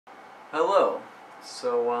Hello.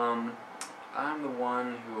 So, I'm the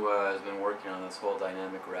one who has been working on this whole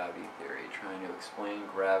dynamic gravity theory, trying to explain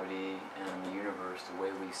gravity and the universe the way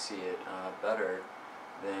we see it better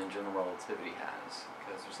than general relativity has,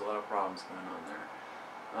 because there's a lot of problems going on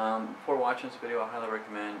there. Before watching this video, I highly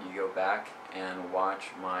recommend you go back and watch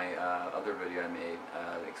my other video I made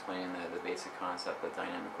explaining the basic concept of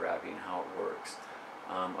dynamic gravity and how it works.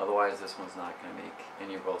 Otherwise, this one's not going to make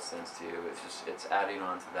any real sense to you. It's adding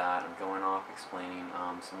on to that. I'm going off explaining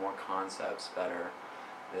some more concepts better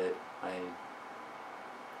that I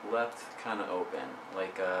left kind of open,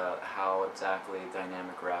 like how exactly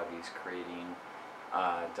dynamic gravity is creating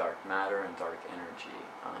dark matter and dark energy,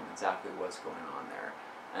 exactly what's going on there,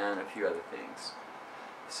 and a few other things.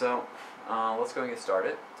 So let's go and get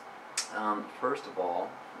started. First of all,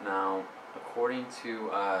 now according to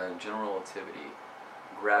general relativity,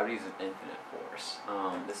 gravity is an infinite force.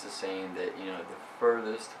 This is saying that the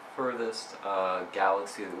furthest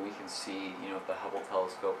galaxy that we can see, with the Hubble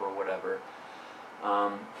telescope or whatever,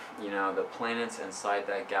 the planets inside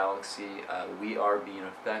that galaxy, we are being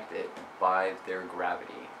affected by their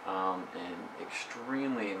gravity, an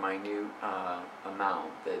extremely minute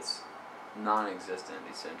amount that's non-existent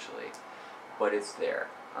essentially, but it's there.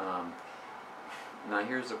 Now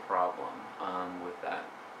here's the problem with that.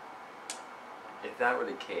 If that were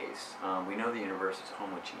the case, we know the universe is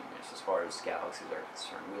homogeneous as far as galaxies are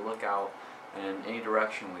concerned. We look out, and in any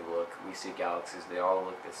direction we look, we see galaxies. They all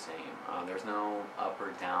look the same. There's no up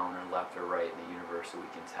or down or left or right in the universe that we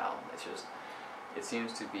can tell. It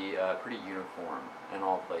seems to be pretty uniform in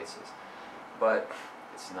all places. But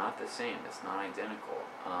it's not the same. It's not identical.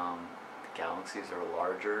 Galaxies are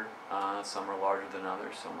larger. Some are larger than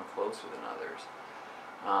others. Some are closer than others.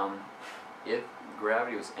 If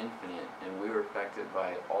gravity was infinite and we were affected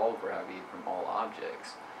by all gravity from all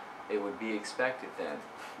objects, it would be expected then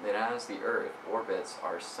that as the Earth orbits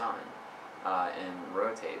our Sun and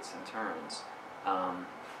rotates and turns,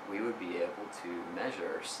 we would be able to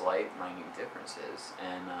measure slight minute differences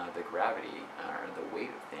in the gravity or the weight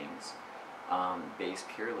of things based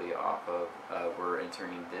purely off of we're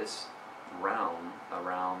entering this realm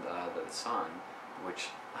around the Sun, which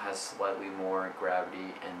has slightly more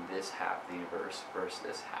gravity in this half of the universe versus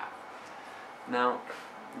this half. Now,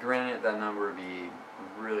 granted, that number would be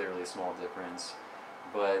really, really small difference,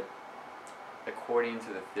 but according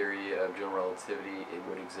to the theory of general relativity, it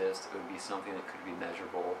would exist. It would be something that could be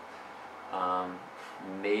measurable.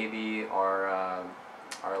 Maybe our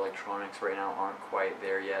electronics right now aren't quite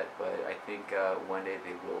there yet, but I think one day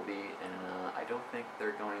they will be, and I don't think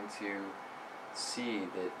they're going to see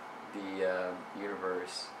that the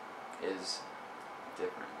universe is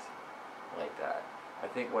different like that. I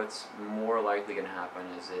think what's more likely going to happen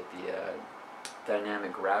is that the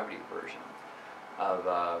dynamic gravity version of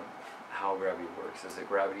how gravity works is that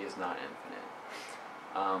gravity is not infinite.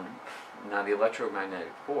 Now the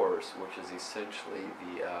electromagnetic force, which is essentially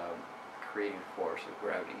the creating force of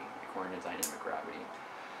gravity according to dynamic gravity,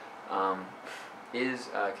 is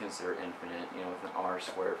considered infinite, with an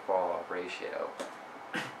r² fall-off ratio.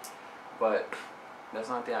 But that's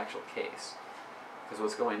not the actual case, because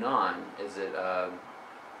what's going on is that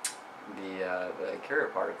the carrier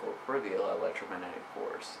particle for the electromagnetic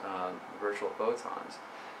force, virtual photons,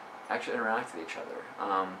 actually interact with each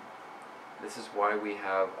other. This is why we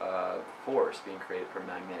have force being created from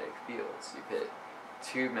magnetic fields. You put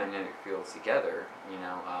two magnetic fields together,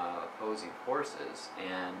 opposing forces,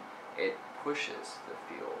 and it pushes the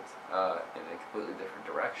field in a completely different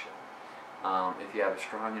direction. If you have a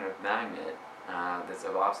strong enough magnet that's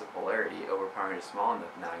of opposite polarity overpowering a small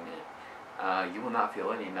enough magnet, you will not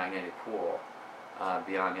feel any magnetic pull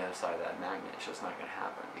beyond the other side of that magnet. It's just not going to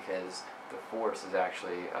happen, because the force is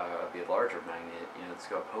actually the larger magnet, that's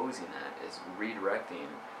opposing that, is redirecting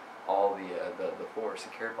all the force, the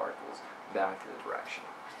carrier particles, back to the direction.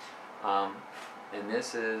 And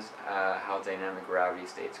this is how dynamic gravity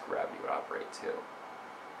states gravity would operate too.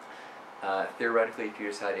 Theoretically, if you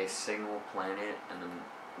just had a single planet and a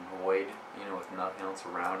void, with nothing else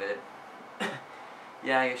around it,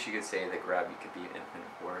 yeah, I guess you could say that gravity could be an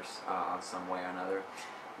infinite force on some way or another.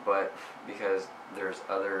 But because there's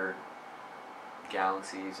other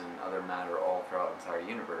galaxies and other matter all throughout the entire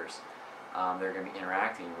universe, they're going to be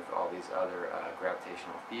interacting with all these other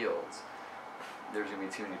gravitational fields. There's going to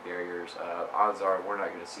be too many barriers. Odds are we're not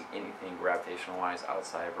going to see anything gravitational-wise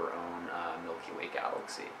outside of our own Milky Way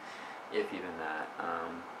galaxy, if even that.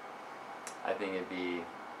 I think it'd be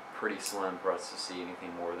pretty slim for us to see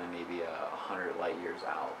anything more than maybe 100 light years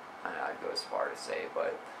out. I'd go as far to say,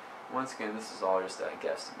 but once again, this is all just a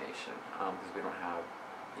guesstimation, because we don't have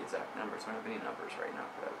the exact numbers. I don't have any numbers right now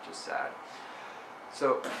for that, which is sad.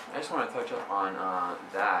 So I just want to touch up on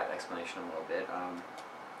that explanation a little bit.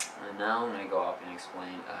 And now I'm going to go off and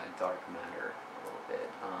explain dark matter a little bit.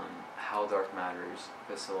 How dark matter is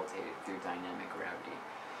facilitated through dynamic gravity.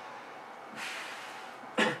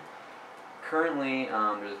 Currently,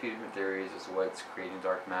 there's a few different theories as to what's creating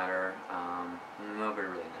dark matter. Nobody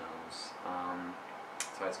really knows.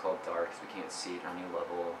 That's why it's called dark, because we can't see it on any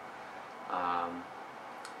level.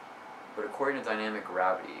 But according to dynamic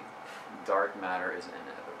gravity, dark matter is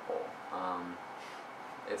inevitable.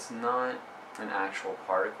 It's not an actual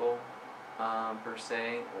particle per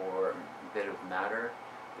se, or a bit of matter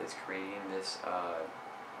that's creating this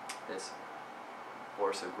this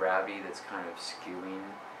force of gravity that's kind of skewing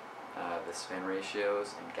the spin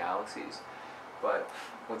ratios in galaxies. But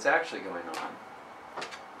what's actually going on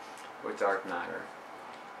with dark matter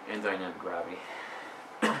and dynamic gravity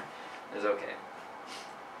is, okay,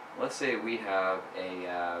 let's say we have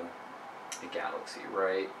a galaxy,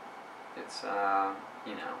 right? It's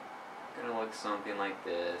you know, gonna look something like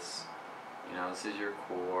this. You know, this is your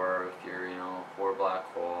core with your, you know, core black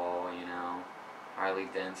hole, you know, highly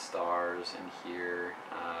dense stars in here,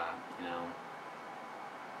 you know,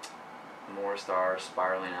 more stars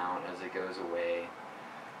spiraling out as it goes away.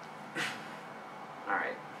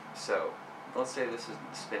 Alright, so let's say this is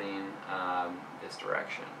spinning this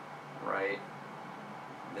direction, right?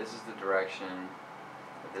 This is the direction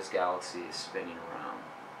that this galaxy is spinning around.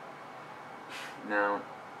 Now,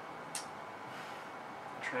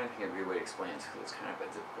 I'm trying to think of a good way to explain this because it's kind of a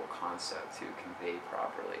difficult concept to convey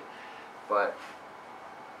properly. But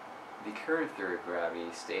the current theory of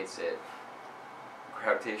gravity states that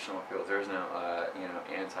gravitational fields, there's no you know,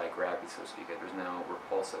 anti-gravity, so to speak. There's no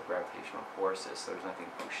repulsive gravitational forces, so there's nothing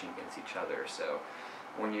pushing against each other. So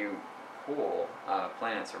when you pull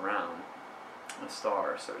planets around a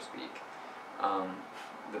star, so to speak,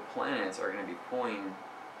 the planets are going to be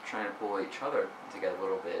trying to pull each other together a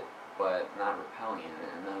little bit, but not repelling,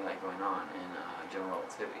 and none of that going on in general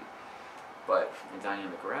relativity. But in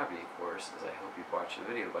dynamic gravity, of course, as I hope you've watched the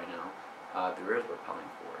video by now, there is a repelling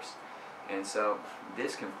force. And so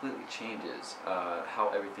this completely changes how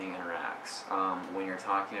everything interacts when you're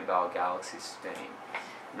talking about galaxies spinning.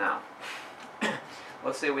 Now,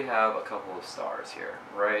 let's say we have a couple of stars here,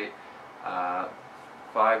 right? 5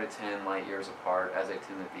 to 10 light years apart, as they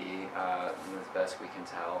tend to be, as best we can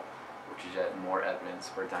tell, which is yet more evidence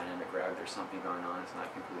for dynamic gravity. There's something going on. It's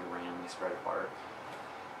not completely randomly spread apart.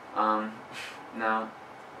 Now,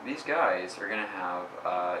 these guys are going to have,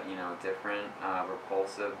 you know, different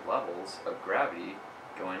repulsive levels of gravity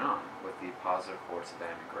going on with the positive force of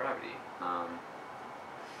dynamic gravity. And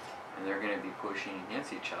they're going to be pushing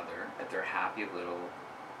against each other at their happy little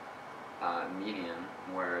medium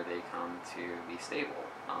where they come to be stable.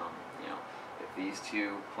 You know, if these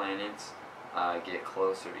two planets get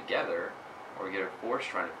closer together, or get a force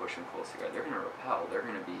trying to push them closer together, they're going to repel. They're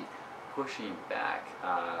going to be pushing back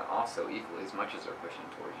also equally as much as they're pushing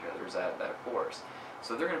towards each other. There's that force.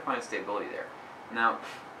 So they're going to find stability there. Now,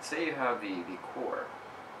 say you have the core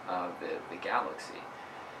of the galaxy,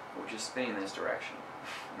 which is spinning this direction.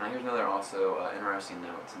 Now here's another also interesting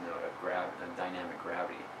note to note of dynamic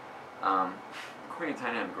gravity. According to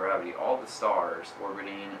dynamic gravity, all the stars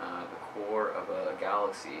orbiting the core of a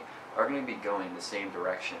galaxy are going to be going the same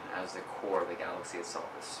direction as the core of the galaxy itself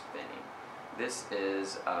is spinning. This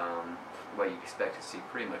is what you expect to see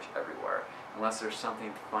pretty much everywhere, unless there's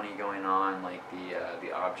something funny going on, like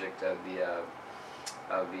the object of the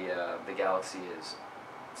galaxy is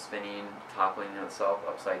spinning, toppling itself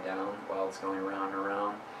upside down while it's going around and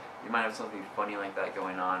around. You might have something funny like that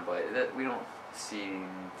going on, but we don't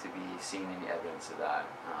seem to be seeing any evidence of that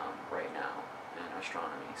right now in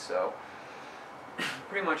astronomy. So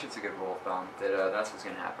pretty much it's a good rule of thumb that that's what's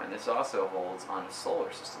going to happen. This also holds on a solar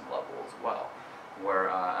system level as well, where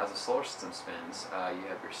as the solar system spins, you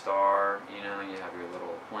have your star, you know, you have your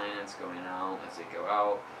little planets going out as they go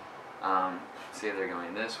out. Say they're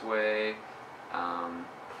going this way.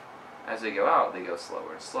 As they go out, they go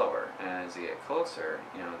slower and slower, and as they get closer,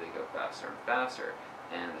 you know, they go faster and faster.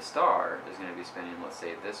 And the star is going to be spinning, let's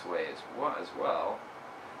say, this way as well.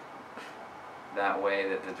 That way,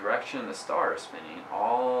 that the direction the star is spinning,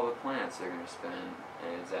 all the planets are going to spin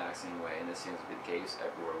in the exact same way, and this seems to be the case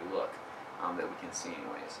everywhere we look, that we can see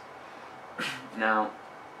anyways. Now,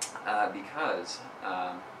 because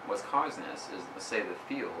what's causing this is, let's say, the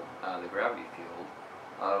field, the gravity field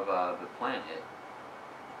of the planet,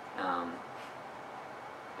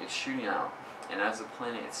 it's shooting out, and as the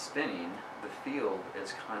planet is spinning, the field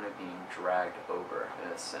is kind of being dragged over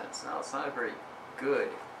in a sense. Now, it's not a very good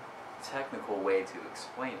technical way to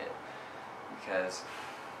explain it, because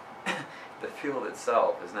the field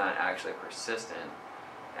itself is not actually persistent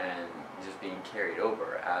and just being carried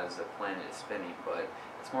over as the planet is spinning, but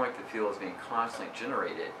it's more like the field is being constantly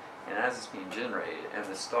generated, and as it's being generated and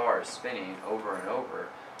the star is spinning over and over,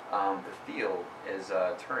 the field is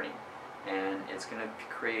turning, and it's going to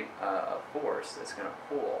create a force that's going to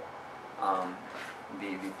pull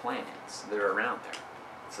the planets that are around there.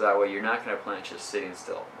 So that way you're not going to have planets just sitting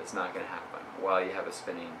still. It's not going to happen while you have a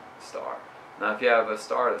spinning star. Now if you have a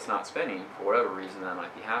star that's not spinning, for whatever reason that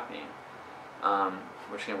might be happening,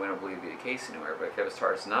 which we don't believe to be the case anywhere, but if you have a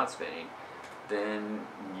star that's not spinning, then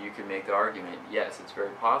you can make the argument, yes, it's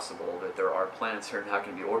very possible that there are planets that are not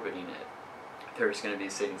going to be orbiting it. They're just going to be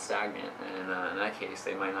sitting stagnant, and in that case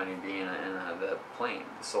they might not even be in the plane,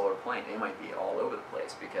 the solar plane. They might be all over the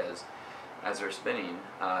place, because as they're spinning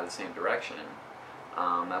the same direction,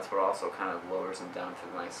 that's what also kind of lowers them down to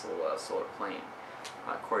the nice little solar plane,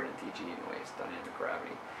 according to DG anyways, dynamic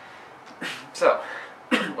gravity. So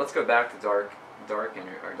let's go back to dark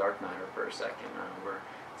matter for a second. We're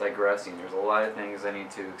digressing. There's a lot of things I need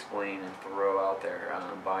to explain and throw out there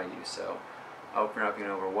by you, so I hope you're not being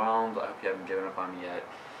overwhelmed. I hope you haven't given up on me yet,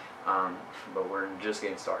 but we're just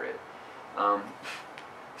getting started.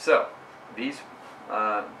 So these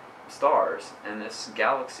stars in this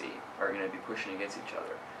galaxy are going to be pushing against each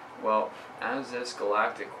other. Well, as this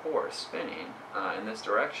galactic core is spinning in this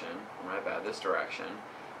direction, this direction,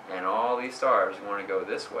 and all these stars want to go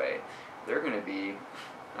this way, they're going to be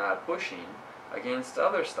pushing against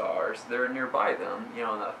other stars that are nearby them, you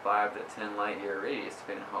know, in that 5 to 10 light year radius,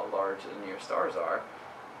 depending on how large the near stars are,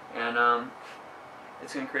 and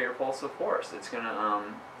it's going to create a repulsive force. It's going to,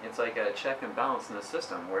 it's like a check and balance in the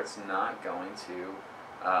system where it's not going to,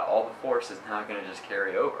 all the force is not going to just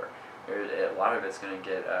carry over. A lot of it's going to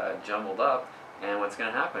get jumbled up, and what's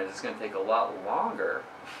going to happen is it's going to take a lot longer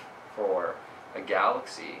for a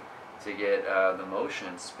galaxy to get the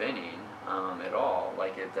motion spinning at all,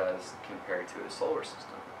 like it does compared to a solar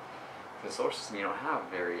system. For the solar system, you don't have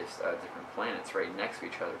various different planets right next to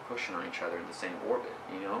each other, pushing on each other in the same orbit,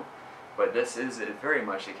 you know? But this is very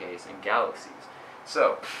much the case in galaxies.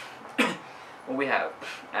 So, what we have,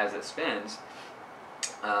 as it spins,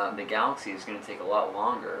 the galaxy is going to take a lot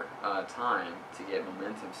longer time to get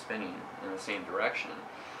momentum spinning in the same direction.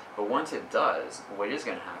 But once it does, what is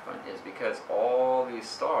going to happen is, because all these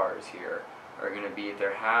stars here are going to be at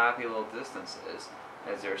their happy little distances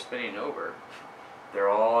as they're spinning over, they're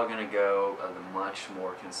all going to go at a much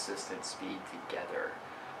more consistent speed together.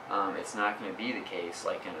 It's not going to be the case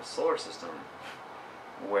like in a solar system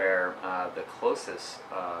where the closest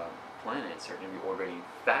planets are going to be orbiting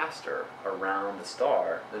faster around the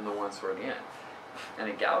star than the ones toward the end. In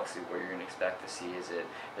a galaxy, what you're going to expect to see is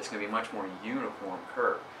it's going to be a much more uniform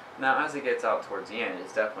curve. Now, as it gets out towards the end,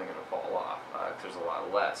 it's definitely going to fall off, because there's a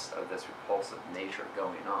lot less of this repulsive nature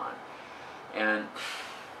going on. And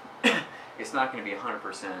it's not going to be 100%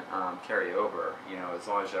 carryover, you know, as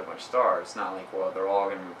long as you have a bunch of stars. It's not like, well, they're all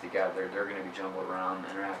going to move together. They're going to be jumbled around,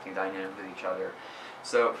 interacting dynamically with each other.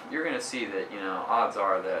 So you're going to see that, you know, odds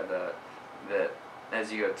are that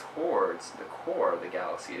as you go towards the core of the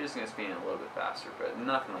galaxy, it is going to spin a little bit faster, but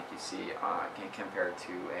nothing like you see compared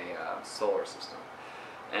to a solar system.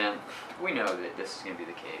 And we know that this is going to be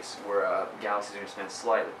the case, where galaxies are going to spin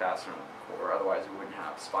slightly faster than the core, otherwise we wouldn't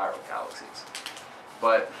have spiral galaxies.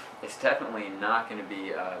 But it's definitely not going to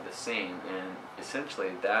be the same, and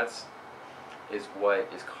essentially that's what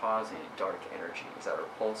is causing dark energy, is that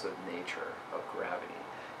repulsive nature of gravity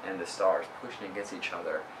and the stars pushing against each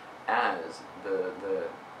other as the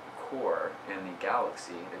core in the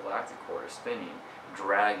galaxy, the galactic core, is spinning,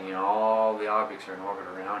 dragging all the objects that are in orbit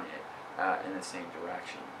around it in the same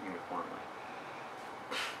direction uniformly.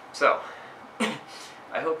 So,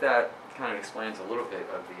 I hope that kind of explains a little bit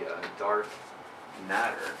of the dark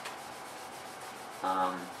matter.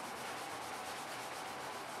 That's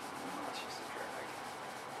just a drag.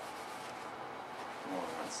 Hold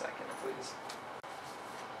on 1 second, please.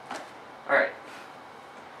 Alright.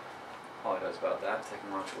 Apologize about that.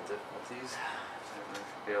 Technological difficulties. Never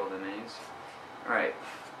failed in these. Alright.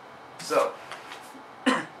 So,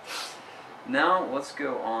 now let's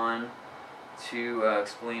go on to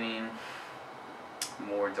explaining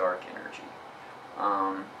more dark energy.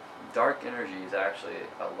 Dark energy is actually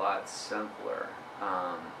a lot simpler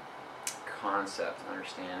concept to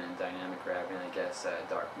understand in dynamic gravity than, I guess,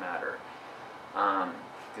 dark matter.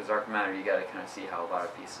 Because dark matter, you got to kind of see how a lot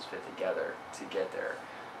of pieces fit together to get there.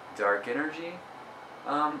 Dark energy,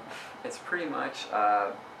 it's pretty much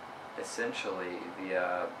essentially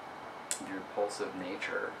the repulsive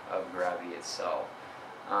nature of gravity itself.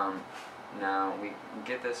 Now we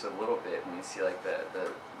get this a little bit when we see like the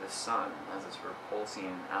sun as it's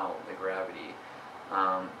repulsing out the gravity,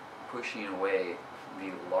 pushing away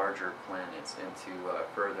the larger planets into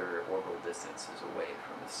further orbital distances away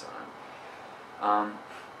from the sun.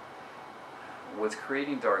 What's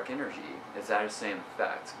creating dark energy is that same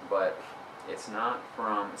effect, but it's not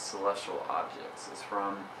from celestial objects. It's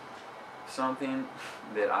from something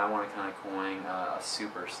that I want to kind of coin a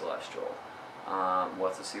super celestial.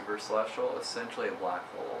 What's a super celestial? Essentially a black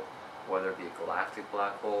hole, whether it be a galactic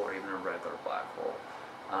black hole or even a regular black hole.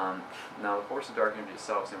 Now the force of dark energy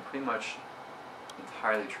itself is pretty much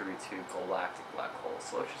entirely attributed to galactic black holes,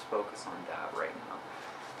 so let's just focus on that right now.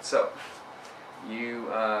 So,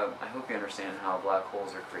 I hope you understand how black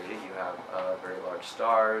holes are created. You have very large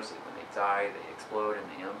stars. When they die, they explode and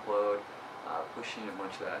they implode, pushing a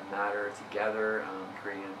bunch of that matter together,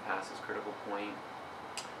 creating past this critical point.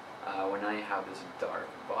 Well, now you have this dark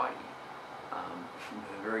body,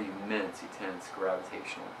 a very immense, intense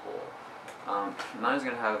gravitational pull. Mine is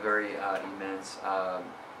going to have a very immense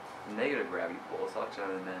negative gravity pull. It's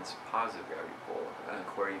actually an immense positive gravity pull,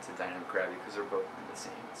 according to dynamic gravity, because they're both the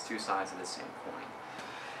same. It's two sides of the same coin.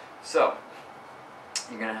 So,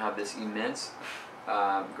 you're going to have this immense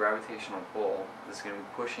gravitational pull that's going to be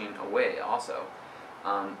pushing away also.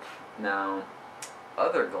 Now,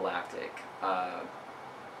 other galactic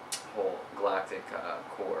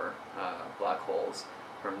core black holes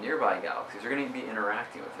from nearby galaxies are going to be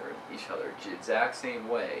interacting with each other the exact same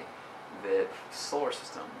way that solar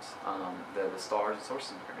systems, the stars and solar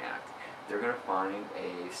systems react. They're going to find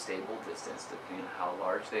a stable distance depending on how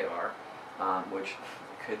large they are, which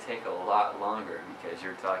could take a lot longer because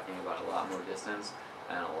you're talking about a lot more distance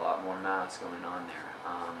and a lot more mass going on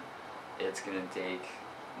there. It's going to take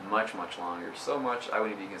much longer. So much I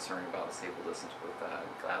wouldn't be concerned about the stable distance with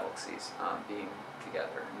galaxies being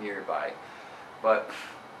together nearby, but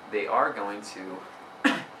they are going to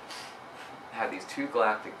have these two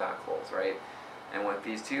galactic black holes, right? And what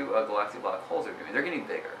these two galactic black holes are doing, they're getting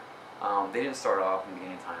bigger. They didn't start off in the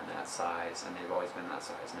beginning of time that size, and they've always been that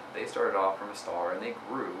size. No, they started off from a star, and they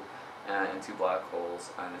grew into black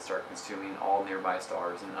holes, and they started consuming all nearby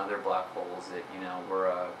stars and other black holes that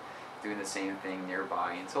were doing the same thing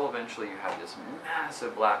nearby, until eventually you have this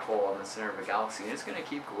massive black hole in the center of a galaxy, and it's going to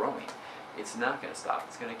keep growing. It's not going to stop.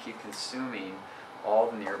 It's going to keep consuming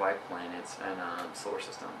all the nearby planets and solar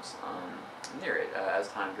systems near it as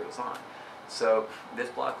time goes on. So this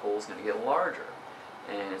black hole is going to get larger,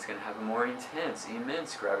 and it's going to have a more intense,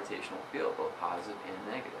 immense gravitational field, both positive and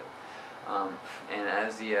negative. And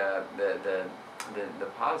as the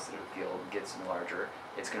positive field gets larger,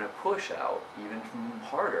 it's going to push out even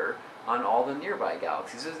harder on all the nearby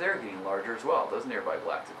galaxies as they're getting larger as well, those nearby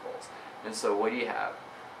galactic holes. And so what do you have?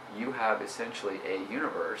 You have essentially a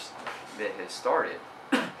universe that has started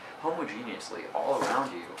homogeneously all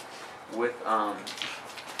around you with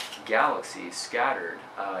galaxies scattered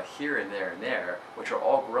here and there, which are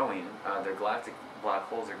all growing. Their galactic black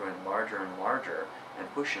holes are growing larger and larger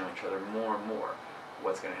and pushing on each other more and more.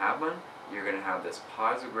 What's going to happen? You're going to have this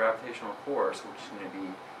positive gravitational force, which is going to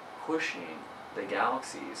be pushing the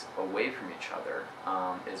galaxies away from each other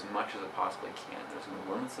as much as it possibly can. There's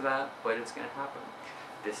no limits to that, but it's going to happen.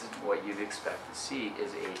 This is what you'd expect to see,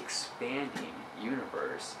 is a expanding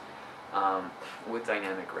universe with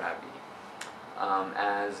dynamic gravity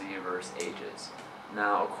as the universe ages.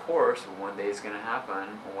 Now, of course, one day is going to happen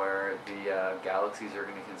where the galaxies are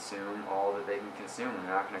going to consume all that they can consume, and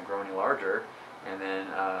they're not going to grow any larger, and then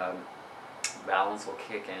balance will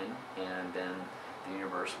kick in, and then the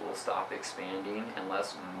universe will stop expanding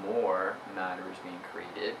unless more matter is being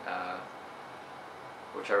created,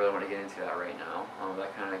 which I really want to get into that right now.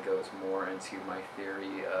 That kind of goes more into my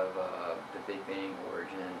theory of the Big Bang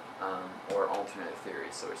origin, or alternate theory,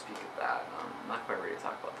 so to speak, of that. I'm not quite ready to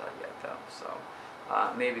talk about that yet, though, so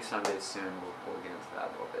maybe someday soon we'll get into that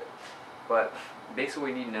a little bit. But basically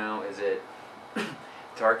what we need to know is that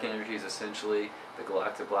dark energy is essentially the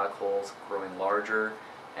galactic black holes growing larger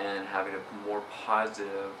and having a more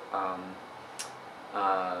positive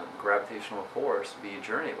gravitational force be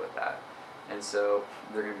journeyed with that. And so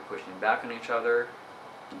they're going to be pushing back on each other.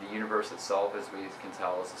 The universe itself, as we can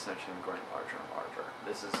tell, is essentially growing larger and larger.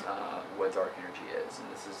 This is what dark energy is, and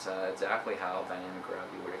this is exactly how dynamic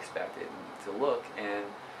gravity would expect it to look and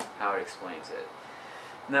how it explains it.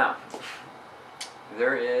 Now,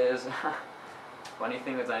 there is funny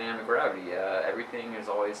thing with dynamic gravity, everything is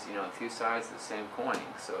always, two sides of the same coin,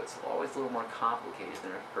 so it's always a little more complicated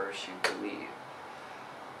than at first you believe.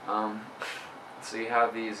 So you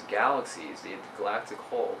have these galaxies, the galactic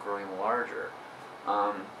hole growing larger.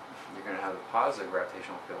 you're going to have a positive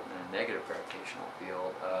gravitational field and a negative gravitational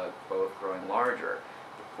field, both growing larger,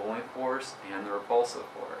 the pulling force and the repulsive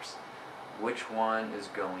force. Which one is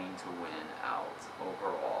going to win out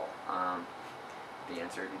overall? The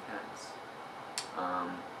answer depends.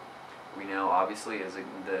 We know obviously as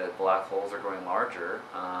the black holes are growing larger,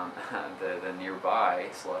 the nearby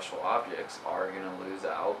celestial objects are going to lose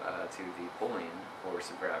out to the pulling force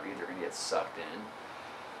of gravity. They're going to get sucked in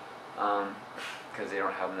because they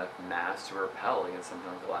don't have enough mass to repel against some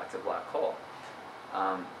galactic black hole.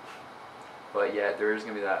 But yet there is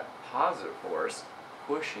going to be that positive force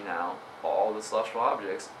pushing out all the celestial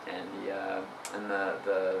objects and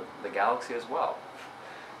the galaxy as well.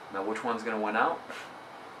 Now, which one's going to win out?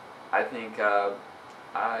 I think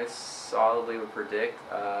I solidly would predict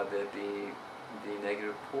that the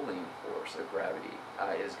negative pulling force of gravity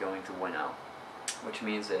is going to win out, which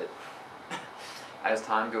means that as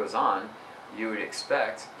time goes on, you would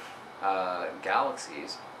expect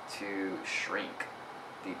galaxies to shrink.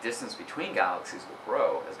 The distance between galaxies will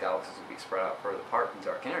grow as galaxies will be spread out further apart in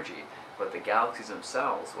dark energy, but the galaxies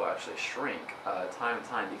themselves will actually shrink, time and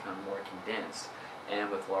time become more condensed,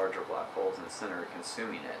 and with larger black holes in the center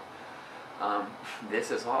consuming it.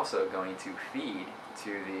 This is also going to feed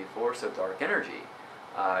to the force of dark energy.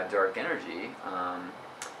 Dark energy,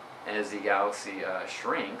 as the galaxy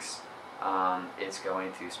shrinks, it's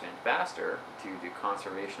going to spin faster due to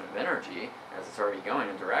conservation of energy, as it's already going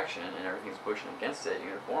in direction and everything's pushing against it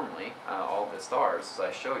uniformly. All the stars, as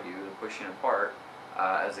I showed you, are pushing apart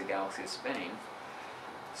as the galaxy is spinning.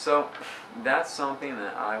 So that's something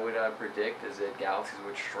that I would predict, is that galaxies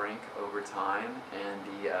would shrink over time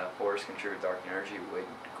and the force contributed dark energy would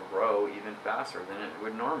grow even faster than it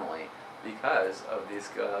would normally because of these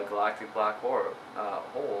galactic black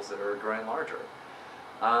holes that are growing larger.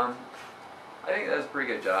 I think that's a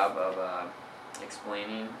pretty good job of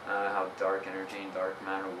explaining how dark energy and dark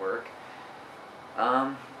matter work.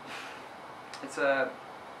 It's a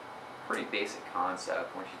pretty basic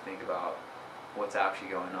concept once you think about what's actually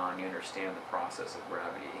going on. You understand the process of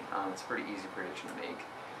gravity. It's a pretty easy prediction to make,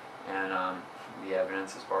 and the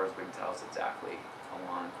evidence, as far as we can tell, is exactly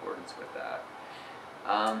along accordance with that.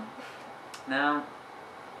 Now,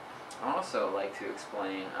 I also like to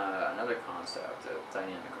explain another concept of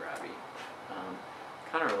dynamic gravity,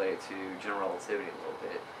 kind of related to general relativity a little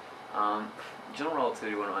bit. General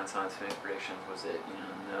relativity, one of Einstein's famous predictions was that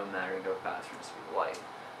no matter can go faster than the speed of light,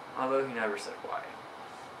 although he never said why.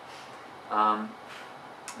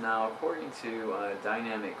 Now, according to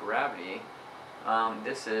dynamic gravity,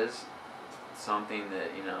 this is something that,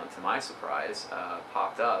 to my surprise,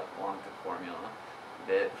 popped up along with the formula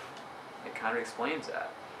that it kind of explains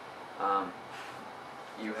that.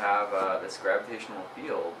 You have this gravitational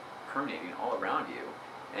field permeating all around you,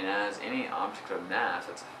 and as any object of mass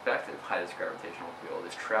that's affected by this gravitational field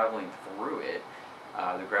is traveling through it,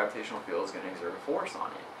 the gravitational field is going to exert a force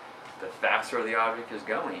on it. The faster the object is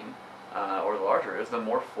going, or the larger it is, the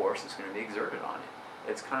more force is going to be exerted on it.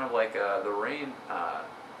 It's kind of like the rain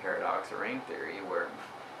paradox, or rain theory, where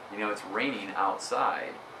it's raining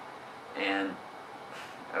outside, and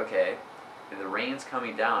okay, the rain's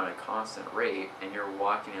coming down at a constant rate, and you're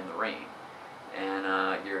walking in the rain, and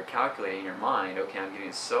you're calculating in your mind, okay, I'm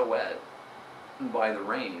getting so wet by the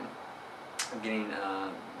rain, I'm getting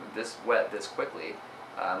this wet this quickly,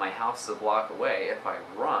 my house is a block away. If I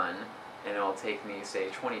run, and it'll take me, say,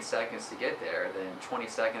 20 seconds to get there, then 20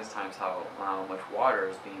 seconds times how much water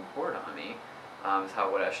is being poured on me is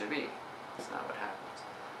how wet I should be. That's not what happens.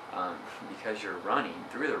 Because you're running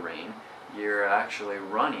through the rain, you're actually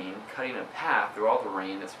running, cutting a path through all the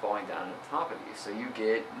rain that's falling down on top of you. So you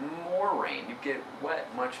get more rain, you get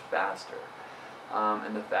wet much faster.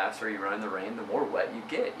 And the faster you run in the rain, the more wet you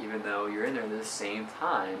get, even though you're in there at the same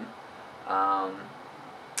time,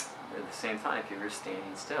 if you're just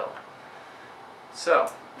standing still.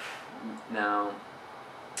 So, now,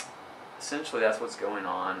 essentially that's what's going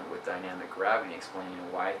on with dynamic gravity,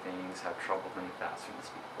 explaining why things have trouble going faster than the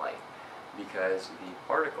speed of light. Because the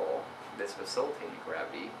particle that's facilitating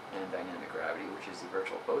gravity and dynamic gravity, which is the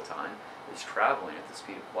virtual photon, is traveling at the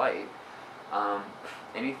speed of light.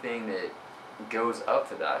 Anything that goes up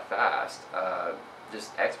to that fast,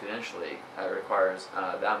 just exponentially, requires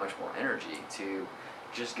that much more energy to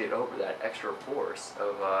just get over that extra force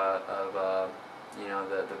of the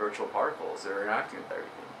virtual particles that are interacting with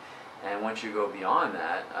everything. And once you go beyond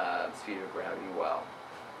that speed of gravity, well,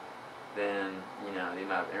 then the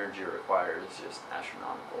amount of energy it requires is just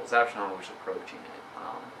astronomical. It's astronomical, just approaching it.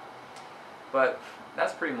 But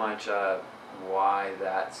that's pretty much why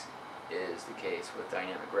that is the case with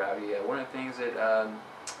dynamic gravity. One of the things that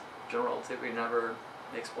general relativity never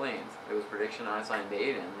explained. It was a prediction Einstein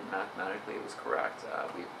made, and mathematically it was correct.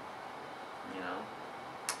 We,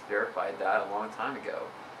 verified that a long time ago.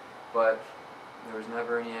 But there was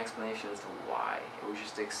never any explanation as to why. It was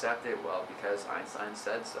just accepted, well, because Einstein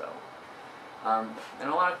said so. And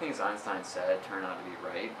a lot of things Einstein said turned out to be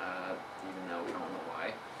right, even though we don't know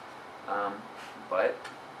why. But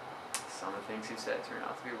some of the things he said turned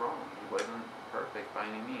out to be wrong. He wasn't perfect by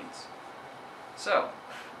any means. So,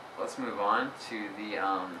 let's move on to the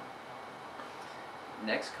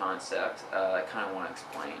next concept I kind of want to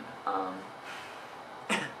explain.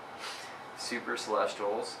 Super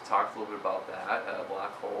celestials, talked a little bit about that,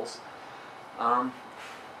 black holes.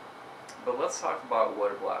 But let's talk about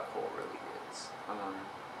what a black hole really is.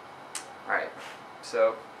 Alright,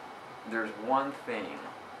 so there's one thing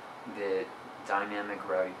that dynamic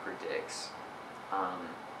gravity predicts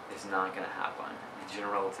is not going to happen.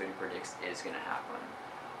 General relativity predicts is going to happen.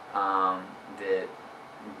 That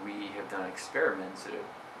we have done experiments that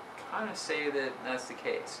kind of say that that's the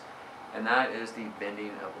case. And that is the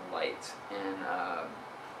bending of light in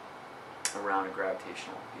around a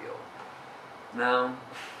gravitational field. Now,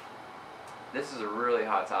 this is a really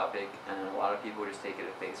hot topic, and a lot of people just take it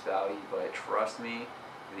at face value, but trust me,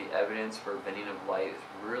 the evidence for bending of light is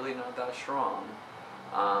really not that strong,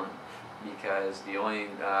 because the only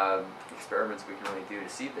experiments we can really do to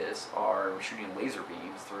see this are shooting laser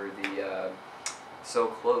beams through the so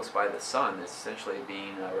close by the sun that's essentially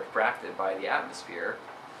being refracted by the atmosphere,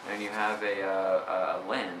 and you have a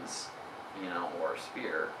lens, or a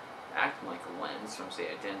sphere acting like a lens from, say,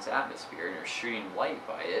 a dense atmosphere, and you're shooting light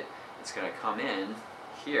by it. It's going to come in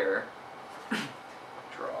here,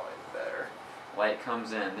 draw it better. Light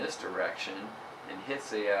comes in this direction and hits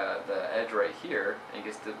the edge right here and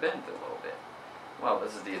gets to bend a little bit. Well,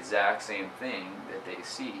 this is the exact same thing that they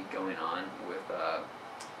see going on with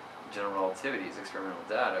general relativity's experimental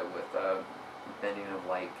data with bending of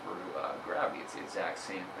light through gravity. It's the exact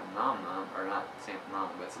same phenomenon, or not the same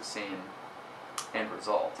phenomenon, but it's the same end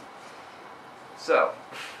result. So,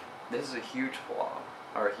 this is a huge flaw,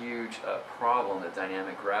 or a huge problem that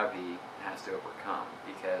dynamic gravity has to overcome,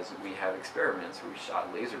 because we have experiments where we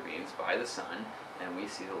shot laser beams by the sun and we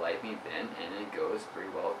see the light being bent, and it goes pretty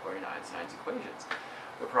well according to Einstein's equations.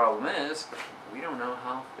 The problem is, we don't know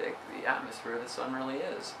how thick the atmosphere of the sun really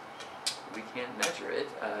is. We can't measure it.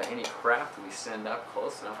 Any craft we send up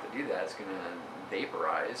close enough to do that is going to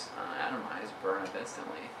vaporize, atomize, burn up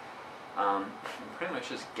instantly. Pretty much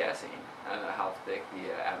just guessing how thick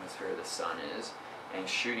the atmosphere of the sun is, and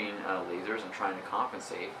shooting lasers and trying to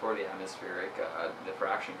compensate for the atmospheric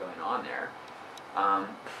diffraction going on there.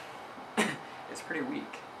 It's a pretty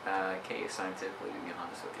weak case scientifically, to be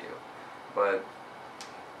honest with you. But,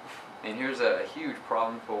 and here's a huge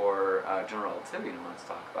problem for general relativity I want to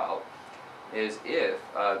talk about, is if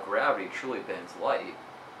gravity truly bends light,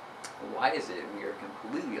 why is it we are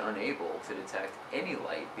completely unable to detect any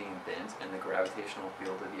light being bent in the gravitational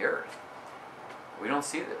field of the Earth? We don't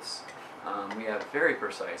see this. We have very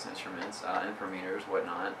precise instruments, inframeters,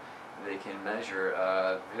 whatnot. They can measure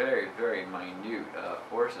very, very minute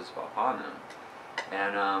forces upon them.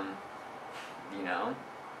 And,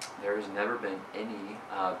 there has never been any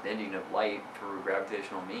bending of light through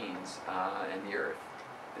gravitational means in the Earth.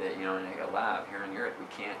 That, in a lab here on the Earth, we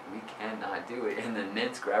cannot do it in the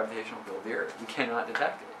immense gravitational field of the Earth. We cannot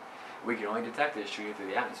detect it. We can only detect it shooting through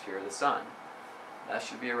the atmosphere of the sun. That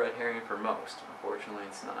should be a red herring for most. Unfortunately,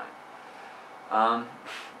 it's not.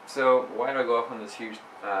 So why do I go off on this huge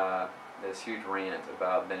rant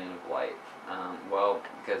about bending of light? Well,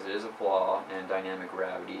 because it is a flaw in dynamic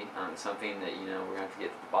gravity. It's something that we're going to have to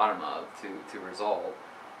get to the bottom of to resolve.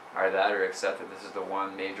 Either that, or accept that this is the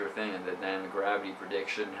one major thing that dynamic gravity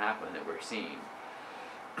predicts shouldn't happen that we're seeing.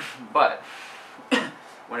 But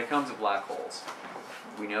when it comes to black holes,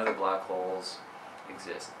 we know that black holes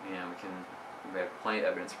exist. We have plenty of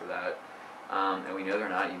evidence for that, and we know they're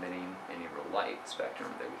not emitting any real light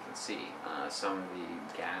spectrum that we can see. Some of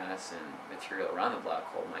the gas and material around the black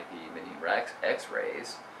hole might be emitting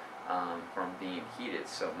X-rays from being heated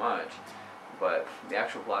so much, but the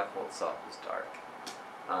actual black hole itself is dark.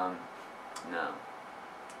 Now,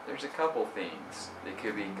 there's a couple things that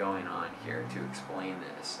could be going on here to explain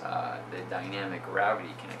this, that dynamic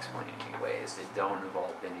gravity can explain in any ways that don't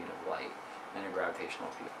involve bending of light in a gravitational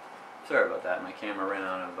field. Sorry about that, my camera ran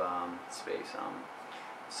out of space.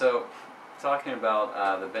 So, talking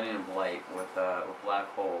about the bending of light with black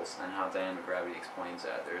holes and how dynamic gravity explains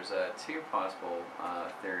that, there's two possible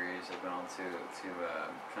theories I've been able to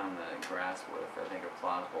come to grasp with, I think are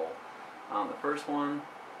plausible. The first one,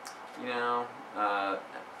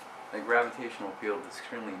 the gravitational field is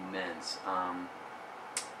extremely immense.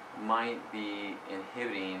 might be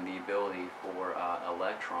inhibiting the ability for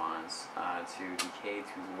electrons to decay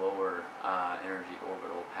to lower energy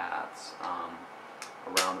orbital paths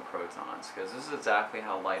around the protons, because this is exactly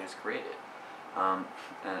how light is created. An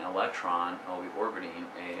electron will be orbiting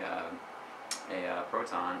a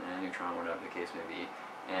proton and a neutron, whatever the case may be,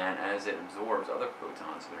 and as it absorbs other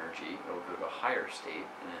photons of energy, it will go to a higher state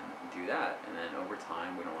and then do that, and then over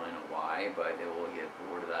time, we don't really know why, but it will get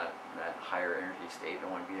bored of that higher energy state,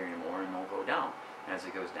 don't want to be there anymore, and it'll go down. And as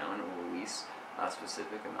it goes down, it will release a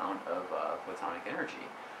specific amount of photonic energy.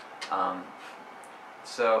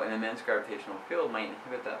 So an immense gravitational field might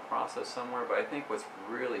inhibit that process somewhere, but I think what's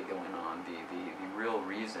really going on, the real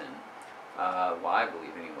reason why I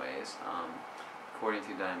believe anyways, according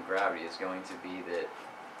to dynamic gravity, is going to be that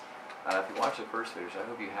if you watch the first video, which I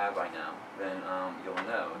hope you have by now, then you'll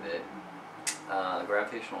know that the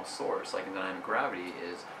gravitational source, like in dynamic gravity,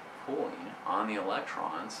 is pulling on the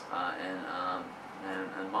electrons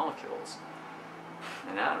and molecules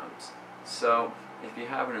and atoms. So if you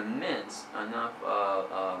have an immense enough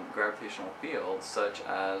gravitational field, such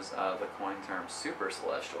as the coin term super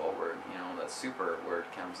celestial, where that super word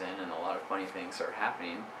comes in and a lot of funny things start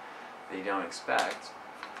happening that you don't expect,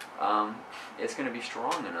 it's going to be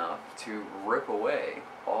strong enough to rip away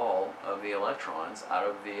all of the electrons out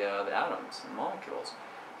of the atoms and molecules.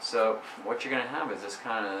 So what you're going to have is this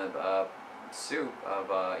kind of soup of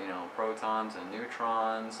protons and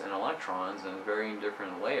neutrons and electrons in varying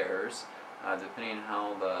different layers, depending on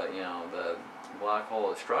how the black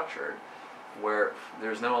hole is structured, where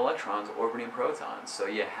there's no electrons orbiting protons, so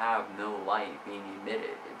you have no light being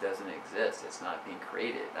emitted. It doesn't exist. It's not being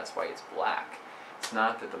created. That's why it's black. It's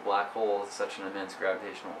not that the black hole is such an immense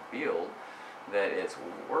gravitational field that it's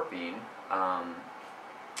warping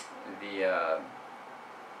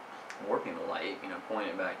warping the light, pointing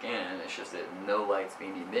it back in. It's just that no light's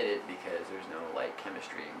being emitted because there's no light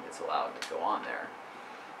chemistry that's allowed to go on there.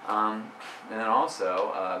 And then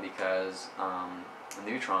also because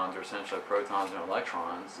neutrons are essentially protons and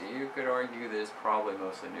electrons, you could argue that it's probably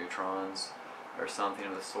mostly neutrons or something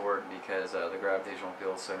of the sort, because the gravitational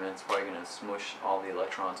field is so immense, it's probably going to smush all the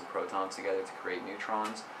electrons and protons together to create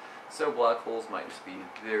neutrons. So black holes might just be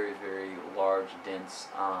very, very large, dense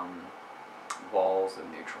balls of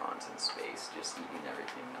neutrons in space, just eating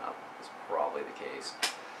everything up, is probably the case.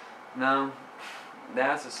 Now,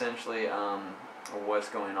 that's essentially what's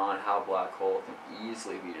going on, how a black hole can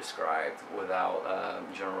easily be described without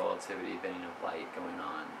general relativity bending of light going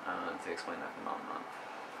on to explain that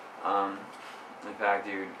phenomenon. In fact,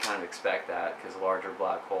 you'd kind of expect that, because a larger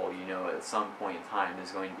black hole, at some point in time is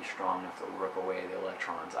going to be strong enough to rip away the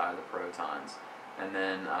electrons out of the protons, and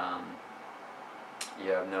then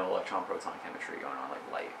you have no electron-proton chemistry going on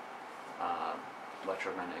like light,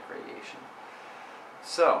 electromagnetic radiation.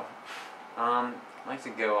 So, I'd like to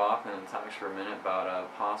go off and talk for a minute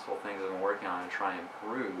about possible things I've been working on to try and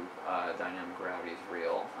prove dynamic gravity is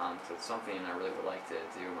real. So it's something I really would like to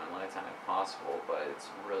do in my lifetime if possible, but it's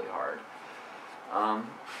really hard.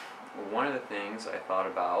 One of the things I thought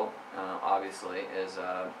about, obviously, is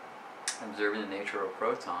observing the nature of a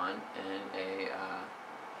proton in a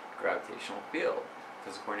gravitational field.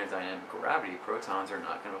 Because according to dynamic gravity, protons are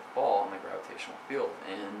not going to fall in the gravitational field.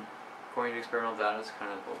 And according to experimental data, it's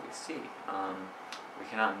kind of what we see. We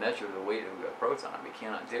cannot measure the weight of a proton. We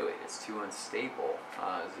cannot do it. It's too unstable,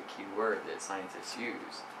 is the key word that scientists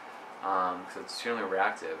use. Because it's extremely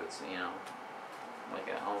reactive. It's,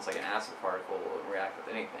 almost like an acid particle will react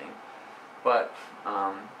with anything. But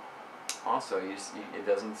also, it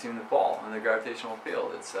doesn't seem to fall in the gravitational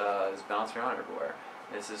field. It's bouncing around everywhere.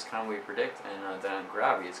 This is kind of what we predict in dynamic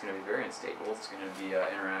gravity. It's going to be very unstable. It's going to be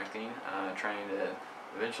interacting, trying to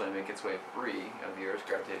eventually make its way free of the Earth's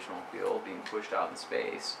gravitational field, being pushed out in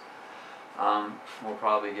space. Will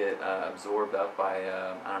probably get absorbed up by,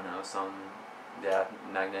 some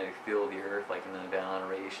magnetic field of the Earth, like in the Van Allen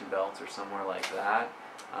radiation belts or somewhere like that,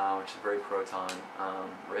 which is very proton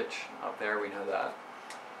rich up there. We know that.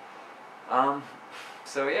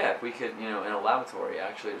 So yeah, if we could, in a laboratory,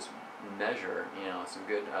 actually just measure, some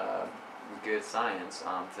good science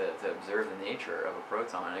to observe the nature of a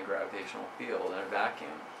proton in a gravitational field in a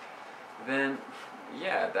vacuum, then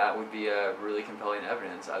yeah, that would be a really compelling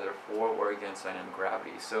evidence either for or against dynamic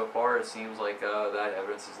gravity. So far it seems like that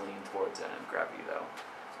evidence is leaning towards dynamic gravity though,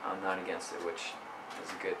 not against it, which is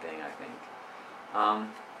a good thing, I think.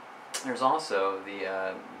 There's also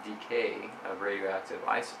the decay of radioactive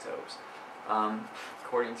isotopes.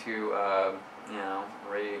 According to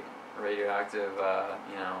radioactive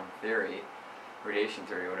theory, radiation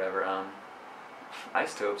theory, or whatever,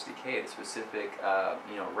 isotopes decay at a specific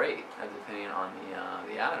rate, depending on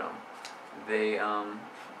the atom. They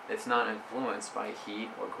it's not influenced by heat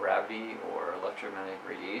or gravity or electromagnetic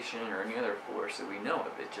radiation or any other force that we know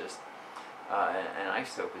of. It just an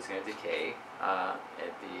isotope is going to decay at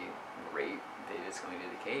the rate that it's going to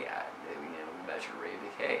decay at. That we measure rate of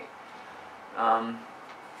decay.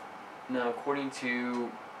 Now, according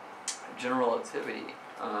to general relativity,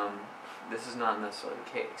 this is not necessarily the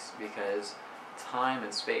case, because time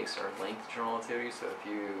and space are linked to general relativity. So if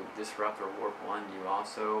you disrupt or warp one, you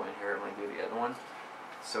also inherently do the other one.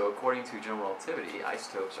 So according to general relativity,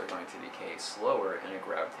 isotopes are going to decay slower in a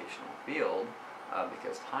gravitational field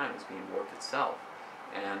because time is being warped itself.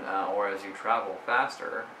 And or as you travel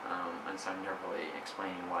faster, and so I'm never really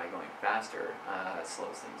explaining why going faster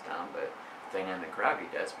slows things down, but dynamic gravity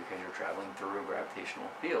does, because you're traveling through a gravitational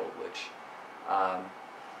field, which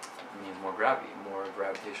means more gravity, more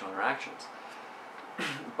gravitational interactions.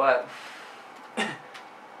 But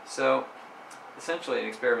so essentially an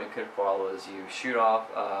experiment could follow as you shoot off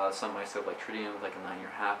some isotope like tritium, like a 9-year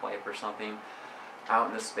half-life or something, out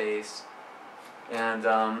into space, and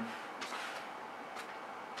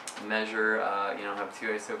measure, have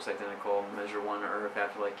two isotopes identical, measure one on Earth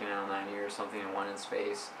after 9 years, something, and one in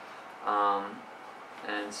space,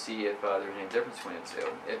 and see if there's any difference between the two.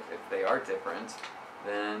 If they are different,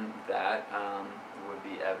 then that would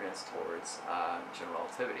be evidence towards general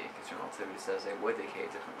relativity, because general relativity says they would decay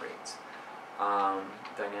at different rates.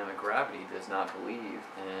 Dynamic gravity does not believe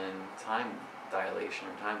in time dilation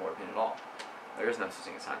or time warping at all. There is no such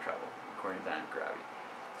thing as time travel, according to dynamic gravity.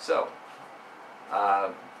 So,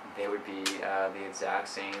 they would be the exact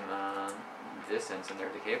same distance in their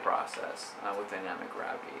decay process with dynamic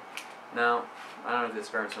gravity. Now, I don't know if the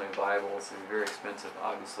experiment's really viable. It's very expensive,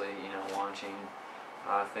 obviously, launching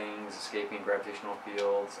things, escaping gravitational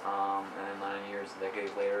fields, and then 9 years, a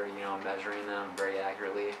decade later, measuring them very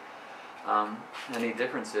accurately. Any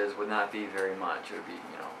differences would not be very much. It would be,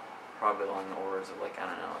 probably along the orders of, a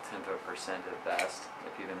tenth of a percent at best,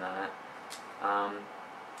 if even that.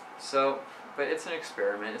 But it's an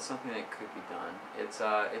experiment. It's something that could be done. It's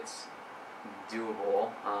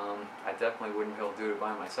doable. I definitely wouldn't be able to do it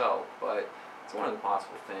by myself, but it's one of the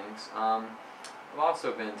possible things. I've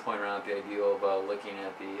also been toying around with the idea of looking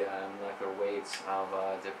at the molecular weights of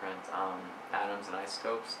different atoms and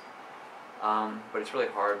isotopes. But it's really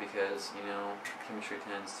hard because, chemistry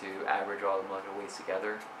tends to average all the molecular weights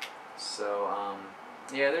together. So,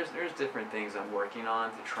 yeah, there's different things I'm working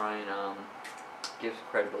on to try and give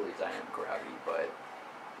credibility to dynamic gravity, but,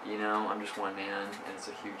 I'm just one man, and it's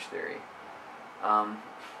a huge theory. And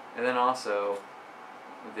then also,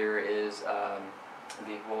 there is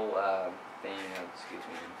the whole thing of, excuse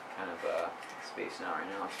me, I'm kind of spacing out right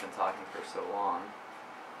now. I've been talking for so long.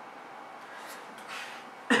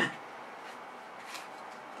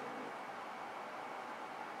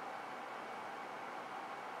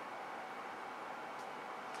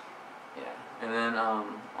 Yeah, and then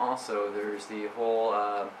also there's the whole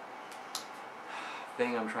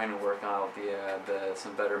thing I'm trying to work out,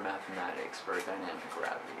 some better mathematics for dynamic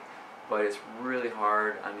gravity. But it's really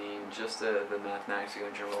hard. I mean, just the mathematics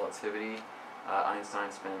of general relativity.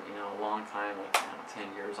 Einstein spent a long time,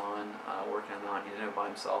 10 years on working on that. He didn't do it by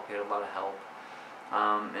himself. He had a lot of help,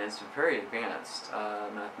 and it's very advanced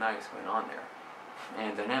mathematics going on there.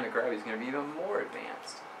 And dynamic gravity is going to be even more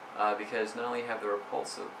advanced because not only you have the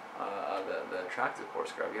repulsive, the attractive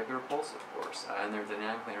force gravity, you have the repulsive force, and they're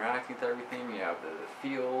dynamically interacting with everything. You have the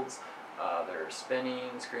fields, they're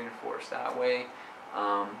spinning, creating force that way.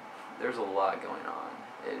 There's a lot going on.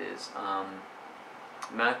 It is,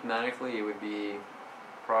 mathematically, it would be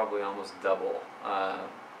probably almost double,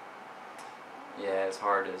 as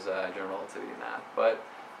hard as general relativity math. But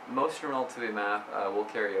most general relativity math will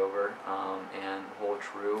carry over and hold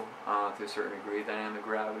true to a certain degree of dynamic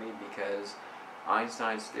gravity, because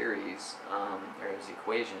Einstein's theories, or his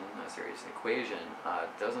equation,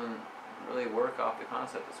 doesn't really work off the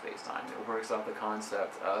concept of space-time. It works off the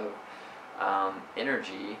concept of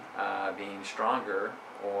energy being stronger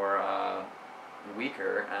or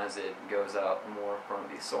weaker as it goes out more from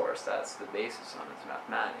the source. That's the basis on its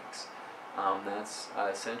mathematics. That's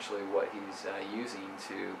essentially what he's using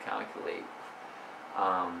to calculate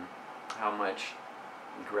how much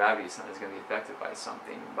gravity is going to be affected by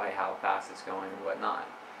something, by how fast it's going and whatnot.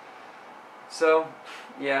 So,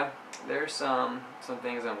 yeah, there's some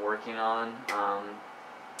things I'm working on.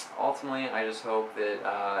 Ultimately, I just hope that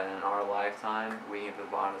in our lifetime we get to the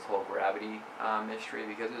bottom of this whole gravity mystery,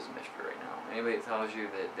 because it is a mystery right now. Anybody that tells you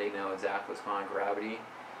that they know exactly what's going on in gravity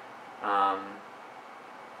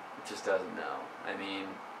just doesn't know. I mean,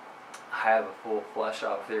 I have a full flesh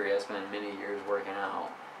out theory I spent many years working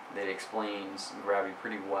out that explains gravity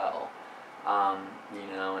pretty well, you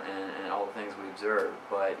know, and all the things we observe.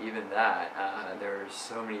 But even that, there's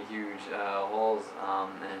so many huge holes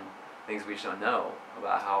and things we just don't know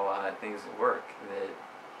about how things work,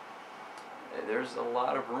 that there's a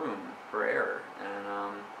lot of room for error. And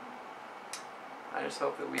I just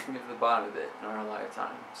hope that we can get to the bottom of it in our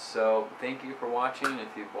lifetime. So thank you for watching. If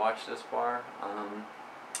you've watched this far,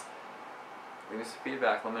 leave us some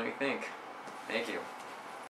feedback. Let me know what you think. Thank you.